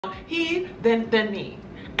he, then me,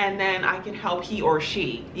 and then I can help he or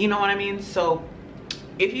she, you know what I mean? So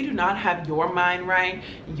if you do not have your mind right,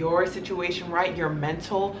 your situation right, your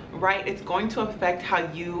mental right, it's going to affect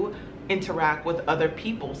how you interact with other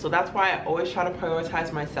people. So that's why I always try to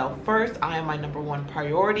prioritize myself first. I am my number one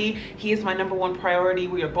priority. He is my number one priority.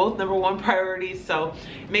 We are both number one priorities. So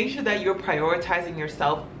make sure that you're prioritizing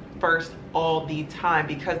yourself first all the time,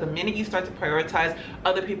 because the minute you start to prioritize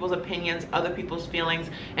other people's opinions, other people's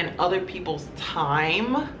feelings, and other people's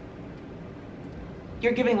time,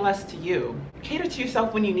 you're giving less to you. Cater to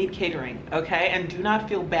yourself when you need catering, okay? And do not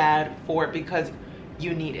feel bad for it because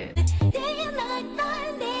you need it. Day and night, night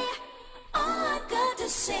and day, all I've got to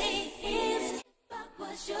say is, what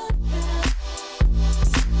was your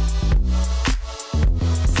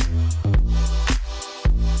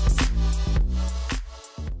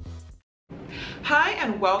Hi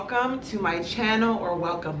and welcome to my channel, or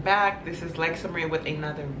welcome back. This is Lexsamarie with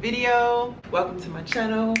another video. Welcome to my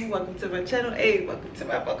channel. Welcome to my channel. Hey, welcome to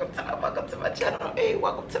my channel. Hey,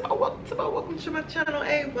 welcome to my channel.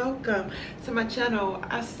 Hey, welcome to my channel.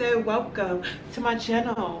 I said welcome to my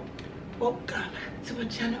channel. Welcome to my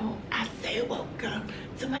channel. I say welcome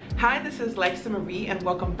to my. Hi, this is Lexsamarie and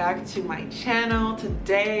welcome back to my channel.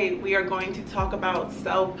 Today we are going to talk about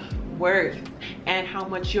self-worth and how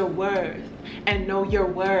much you're worth, and know your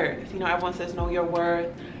worth. You know, everyone says know your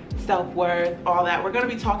worth, self-worth, all that. We're going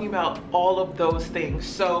to be talking about all of those things.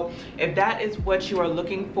 So if that is what you are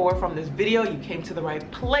looking for from this video, you came to the right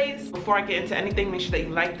place. Before I get into anything, make sure that you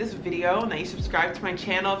like this video and that you subscribe to my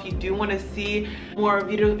channel. If you do want to see more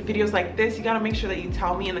videos like this, you got to make sure that you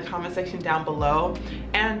tell me in the comment section down below.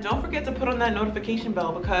 And don't forget to put on that notification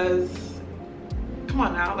bell, because come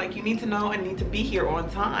on now, like, you need to know and need to be here on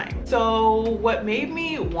time. So what made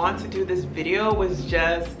me want to do this video was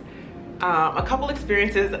just a couple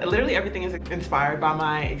experiences. Literally everything is inspired by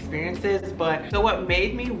my experiences, but so what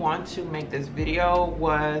made me want to make this video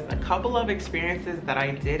was a couple of experiences that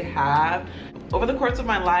I did have over the course of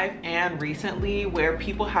my life and recently, where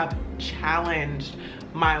people have challenged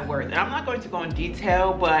my worth. And I'm not going to go in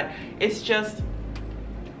detail, but it's just,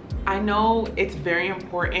 I know it's very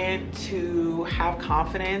important to have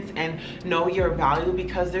confidence and know your value,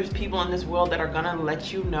 because there's people in this world that are gonna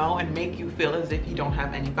let you know and make you feel as if you don't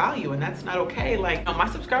have any value, and that's not okay. Like, you know, my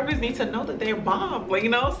subscribers need to know that they're bomb, like, you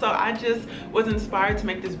know. So I just was inspired to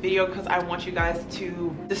make this video because I want you guys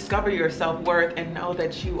to discover your self-worth and know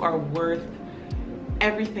that you are worth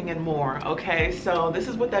everything and more. Okay, so this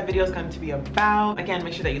is what that video is going to be about. Again,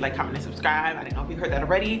 make sure that you like, comment, and subscribe. I don't know if you heard that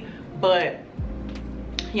already, but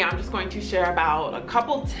yeah, I'm just going to share about a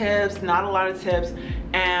couple tips, not a lot of tips,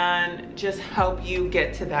 and just help you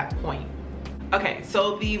get to that point. Okay,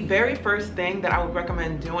 so the very first thing that I would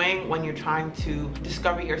recommend doing when you're trying to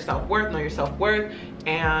discover your self-worth, know your self-worth,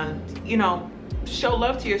 and, you know, show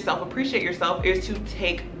love to yourself, appreciate yourself, is to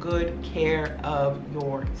take good care of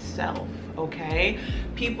yourself, okay?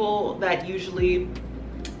 People that usually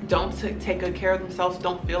don't take good care of themselves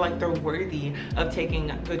don't feel like they're worthy of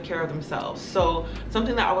taking good care of themselves. So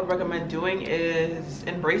something that I would recommend doing is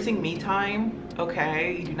embracing me time,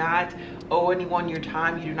 okay? You do not owe anyone your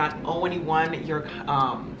time. You do not owe anyone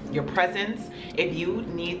your presence. If you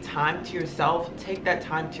need time to yourself, take that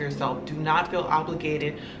time to yourself. Do not feel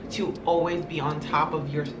obligated to always be on top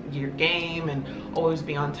of your game and always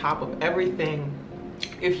be on top of everything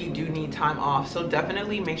if you do need time off. So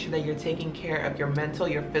definitely make sure that you're taking care of your mental,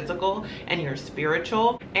 your physical, and your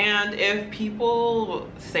spiritual. And if people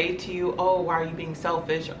say to you, oh, why are you being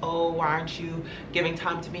selfish? Oh, why aren't you giving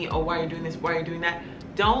time to me? Oh, why are you doing this? Why are you doing that?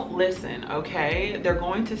 Don't listen, okay? They're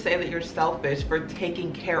going to say that you're selfish for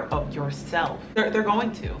taking care of yourself. They're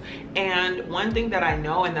going to. And one thing that I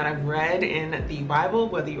know and that I've read in the Bible,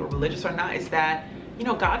 whether you're religious or not, is that, you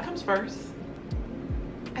know, God comes first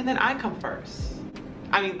and then I come first.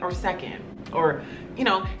 I mean, or second, or, you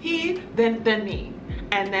know, he, then me,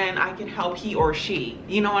 and then I can help he or she,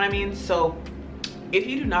 you know what I mean? So if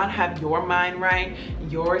you do not have your mind right,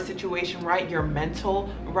 your situation right, your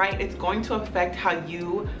mental right, it's going to affect how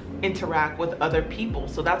you interact with other people.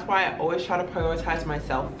 So that's why I always try to prioritize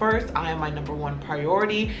myself first. I am my number one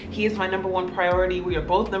priority. He is my number one priority. We are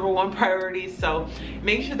both number one priorities. So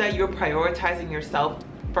make sure that you're prioritizing yourself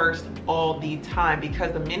first all the time,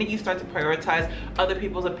 because the minute you start to prioritize other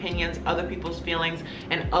people's opinions, other people's feelings,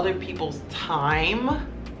 and other people's time,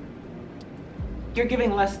 you're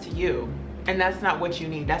giving less to you, and that's not what you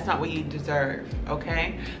need. That's not what you deserve,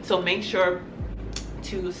 okay? So make sure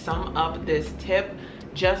to sum up this tip,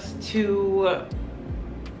 just to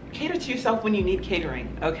cater to yourself when you need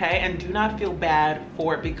catering, okay? And do not feel bad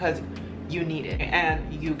for it, because you need it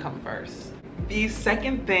and you come first. The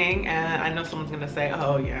second thing, and I know someone's gonna say,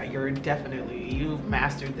 oh yeah, you've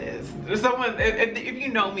mastered this. Someone, if you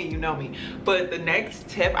know me, you know me. But the next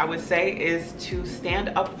tip I would say is to stand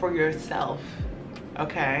up for yourself,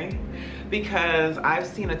 okay? Because I've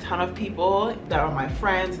seen a ton of people that are my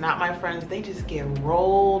friends, not my friends, they just get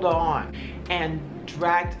rolled on and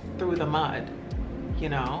dragged through the mud, you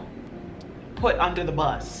know, put under the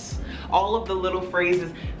bus. All of the little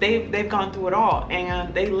phrases, they've gone through it all,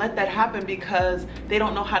 and they let that happen because they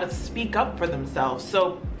don't know how to speak up for themselves.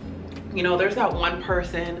 So, you know, there's that one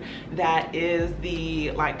person that is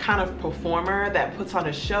the like kind of performer that puts on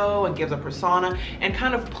a show and gives a persona and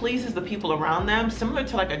kind of pleases the people around them, similar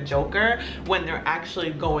to like a joker when they're actually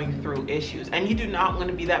going through issues. And you do not want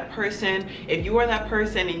to be that person. If you are that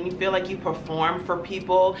person and you feel like you perform for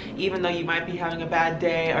people, even though you might be having a bad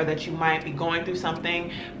day or that you might be going through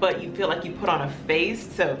something, but you feel like you put on a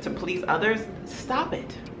face to please others, stop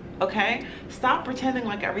it. Okay, stop pretending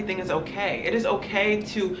like everything is okay. It is okay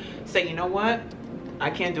to say, you know what,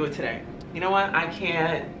 I can't do it today. You know what, I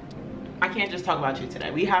can't just talk about you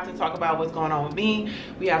today. We have to talk about what's going on with me.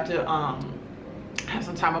 We have to have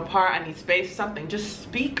some time apart. I need space, something. Just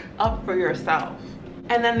speak up for yourself.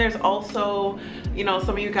 And then there's also, you know,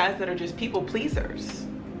 some of you guys that are just people pleasers,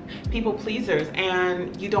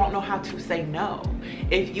 and you don't know how to say no.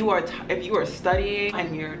 If you are studying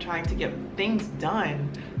and you're trying to get things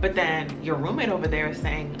done, but then your roommate over there is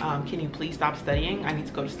saying, can you please stop studying? I need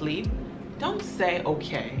to go to sleep. Don't say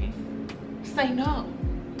okay, say no.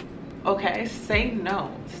 Okay, say no.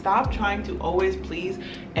 Stop trying to always please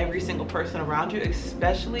every single person around you,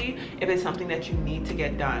 especially if it's something that you need to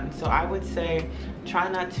get done. So I would say try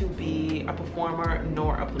not to be a performer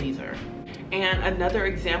nor a pleaser. And another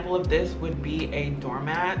example of this would be a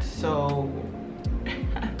doormat. So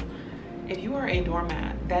if you are a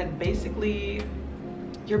doormat, that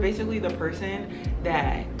you're basically the person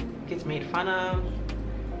that gets made fun of,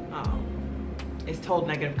 is told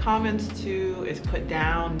negative comments to, is put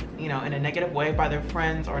down, you know, in a negative way by their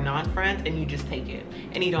friends or non-friends, and you just take it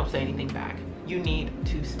and you don't say anything back. You need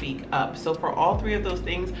to speak up. So for all three of those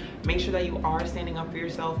things, make sure that you are standing up for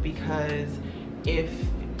yourself, because if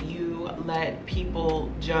you let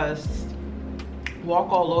people just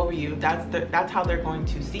walk all over you, that's how they're going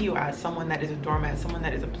to see you, as someone that is a doormat, someone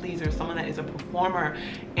that is a pleaser, someone that is a performer,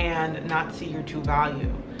 and not see your true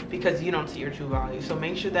value, because you don't see your true value. So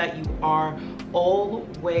make sure that you are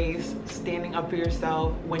always standing up for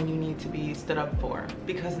yourself when you need to be stood up for,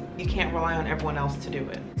 because you can't rely on everyone else to do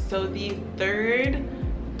it. So the third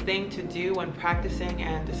thing to do when practicing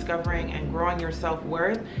and discovering and growing your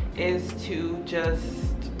self-worth is to just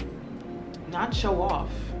not show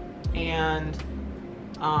off and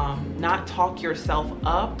not talk yourself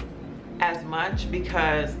up as much,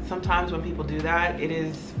 because sometimes when people do that, it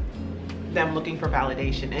is them looking for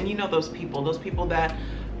validation. And you know those people that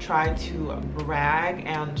try to brag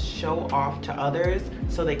and show off to others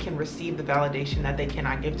so they can receive the validation that they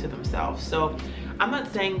cannot give to themselves. So I'm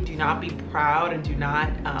not saying do not be proud and do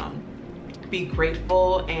not be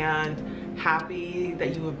grateful and happy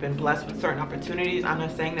that you have been blessed with certain opportunities. I'm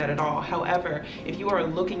not saying that at all. However, if you are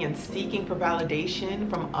looking and seeking for validation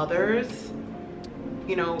from others,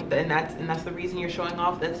 you know, and that's the reason you're showing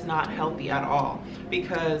off, that's not healthy at all.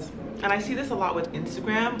 Because, and I see this a lot with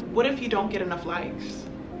Instagram, what if you don't get enough likes?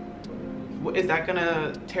 Is that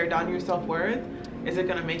gonna tear down your self-worth? Is it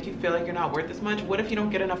gonna make you feel like you're not worth as much? What if you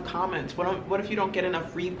don't get enough comments? What if you don't get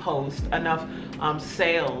enough reposts, enough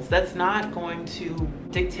sales? That's not going to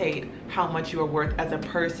dictate how much you are worth as a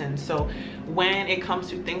person. So when it comes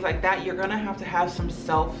to things like that, you're gonna have some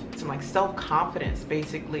self-confidence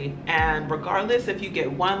basically. And regardless if you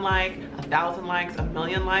get 1 like, 1,000 likes,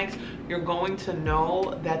 1,000,000 likes, you're going to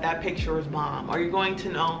know that that picture is bomb, or you're going to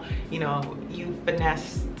know, you know, you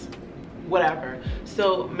finessed whatever.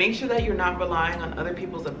 So make sure that you're not relying on other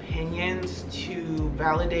people's opinions to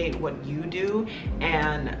validate what you do,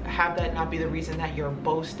 and have that not be the reason that you're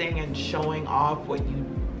boasting and showing off what you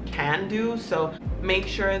can do. So make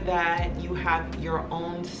sure that you have your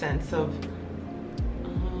own sense of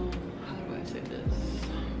how do I say this?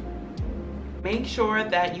 Make sure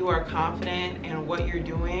that you are confident in what you're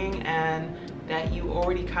doing, and that you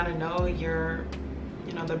already kind of know you're,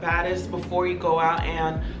 you know, the baddest before you go out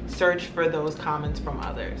and search for those comments from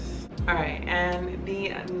others. All right, and the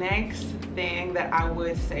next thing that I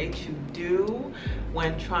would say to do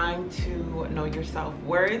when trying to know your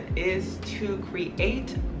self-worth is to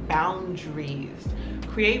create boundaries.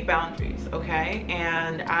 Create boundaries, okay?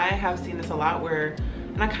 And I have seen this a lot where,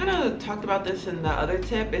 and I kind of talked about this in the other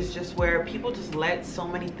tip, is just where people just let so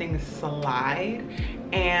many things slide,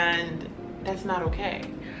 and that's not okay.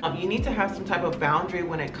 You need to have some type of boundary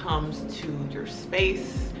when it comes to your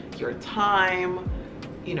space, your time,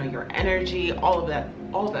 you know, your energy, all of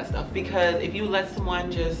that stuff. Because if you let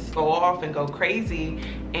someone just go off and go crazy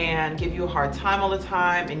and give you a hard time all the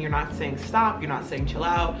time, and you're not saying stop, you're not saying chill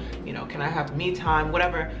out, you know, can I have me time,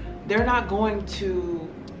 whatever, they're not going to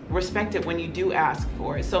respect it when you do ask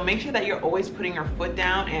for it. So make sure that you're always putting your foot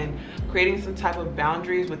down and creating some type of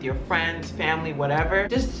boundaries with your friends, family, whatever.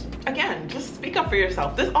 Just, again, just speak up for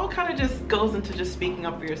yourself. This all kind of just goes into just speaking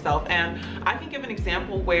up for yourself. And I can give an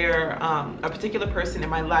example where a particular person in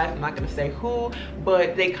my life, I'm not going to say who,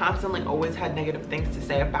 but they constantly always had negative things to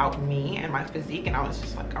say about me and my physique, and I was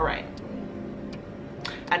just like, all right,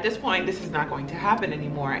 at this point, this is not going to happen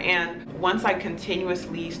anymore. And once I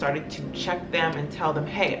continuously started to check them and tell them,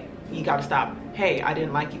 hey, you gotta stop. Hey, I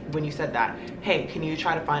didn't like you when you said that. Hey, can you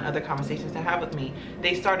try to find other conversations to have with me?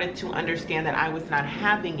 They started to understand that I was not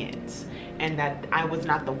having it and that I was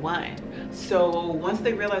not the one. So once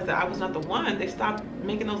they realized that I was not the one, they stopped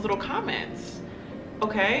making those little comments.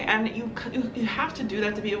 Okay, and you have to do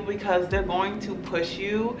that to people, because they're going to push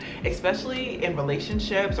you, especially in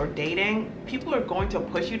relationships or dating. People are going to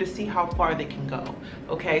push you to see how far they can go.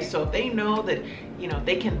 Okay, so if they know that, you know,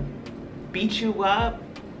 they can beat you up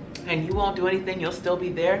and you won't do anything, you'll still be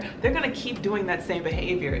there, they're going to keep doing that same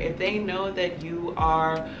behavior. If they know that you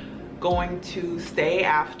are going to stay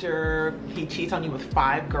after he cheats on you with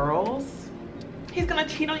 5 girls, he's gonna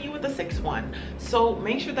cheat on you with the 6th one. So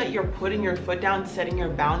make sure that you're putting your foot down, setting your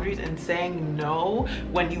boundaries, and saying no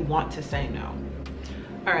when you want to say no.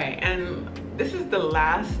 All right, and this is the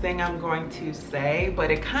last thing I'm going to say,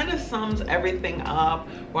 but it kind of sums everything up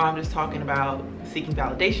where I'm just talking about seeking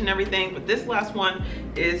validation and everything. But this last one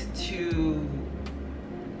is to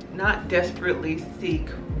not desperately seek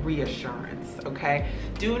reassurance, okay?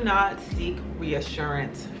 Do not seek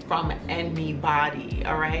reassurance from anybody,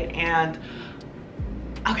 all right? And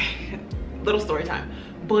okay, little story time,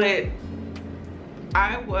 but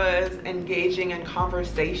I was engaging in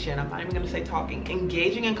conversation, I'm not even gonna say talking,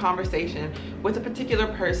 engaging in conversation with a particular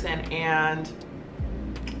person, and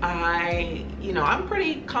I'm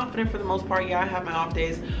pretty confident for the most part. Yeah, I have my off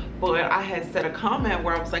days, but I had said a comment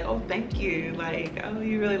where I was like, oh, thank you, like, oh,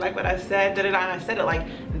 you really like what I said, and I said it like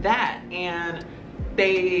that, and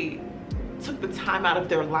they took the time out of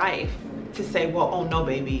their life to say, well, oh no,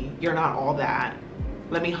 baby, you're not all that.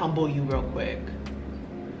 Let me humble you real quick.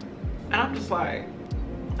 And I'm just like,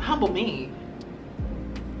 humble me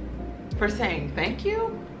for saying thank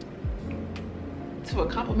you to a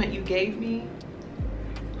compliment you gave me?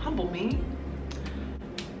 Humble me?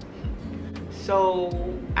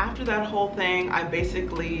 So after that whole thing, I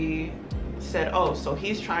basically said, oh, so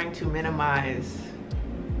he's trying to minimize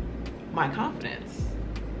my confidence,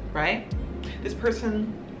 right? This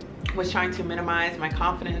person was trying to minimize my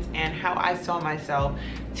confidence and how I saw myself,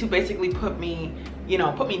 to basically put me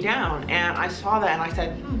down. And I saw that and I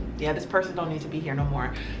said, yeah, this person don't need to be here no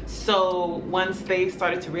more. So once they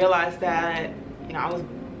started to realize that,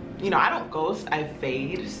 I don't ghost, I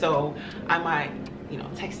fade. So I might,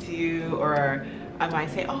 text you, or I might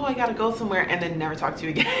say, oh, I gotta go somewhere, and then never talk to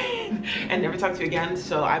you again and never talk to you again.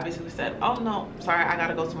 So I basically said, oh no, sorry, I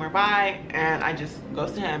gotta go somewhere, bye. And I just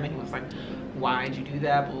goes to him, and he was like, why'd you do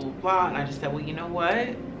that, blah, blah, blah. And I just said, well, you know what?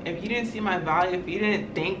 If you didn't see my value, if you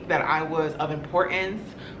didn't think that I was of importance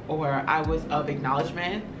or I was of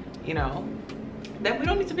acknowledgement, then we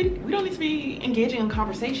don't need to be engaging in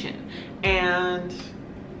conversation. And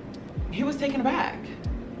he was taken aback.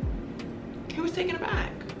 He was taken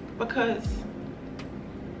aback because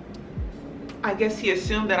I guess he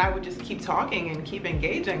assumed that I would just keep talking and keep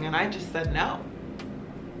engaging, and I just said no.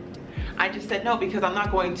 I just said no, because I'm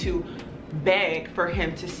not going to beg for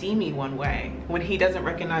him to see me one way when he doesn't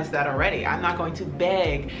recognize that already. I'm not going to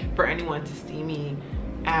beg for anyone to see me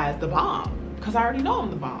as the bomb, because I already know I'm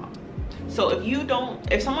the bomb. So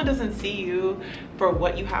if someone doesn't see you for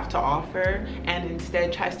what you have to offer and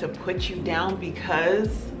instead tries to put you down because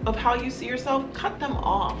of how you see yourself, cut them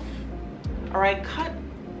off. All right,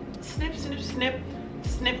 snip, snip, snip,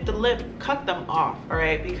 snip the lip, cut them off. All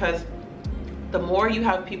right, because the more you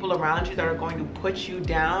have people around you that are going to put you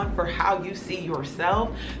down for how you see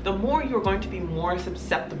yourself, the more you're going to be more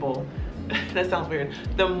susceptible. That sounds weird.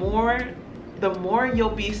 The more you'll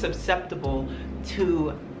be susceptible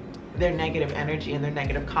to their negative energy and their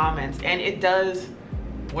negative comments. And it does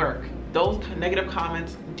work. Those negative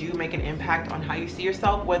comments do make an impact on how you see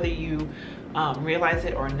yourself, whether you realize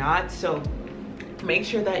it or not. So make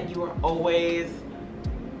sure that you are always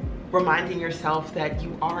reminding yourself that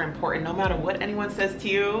you are important, no matter what anyone says to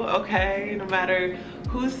you, okay? No matter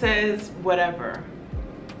who says whatever.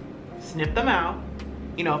 snip them out.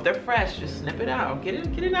 You know, if they're fresh, just snip it out. Get it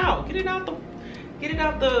out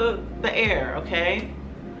the air, okay?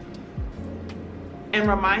 And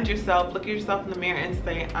remind yourself, look at yourself in the mirror and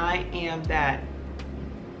say, I am that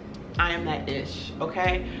ish,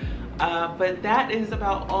 okay? But that is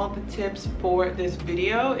about all the tips for this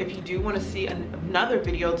video. If you do want to see another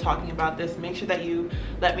video talking about this, make sure that you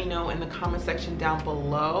let me know in the comment section down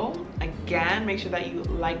below. Again, make sure that you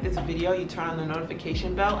like this video, you turn on the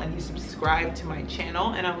notification bell, and you subscribe to my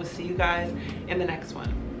channel, and I will see you guys in the next one.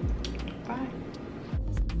 Bye.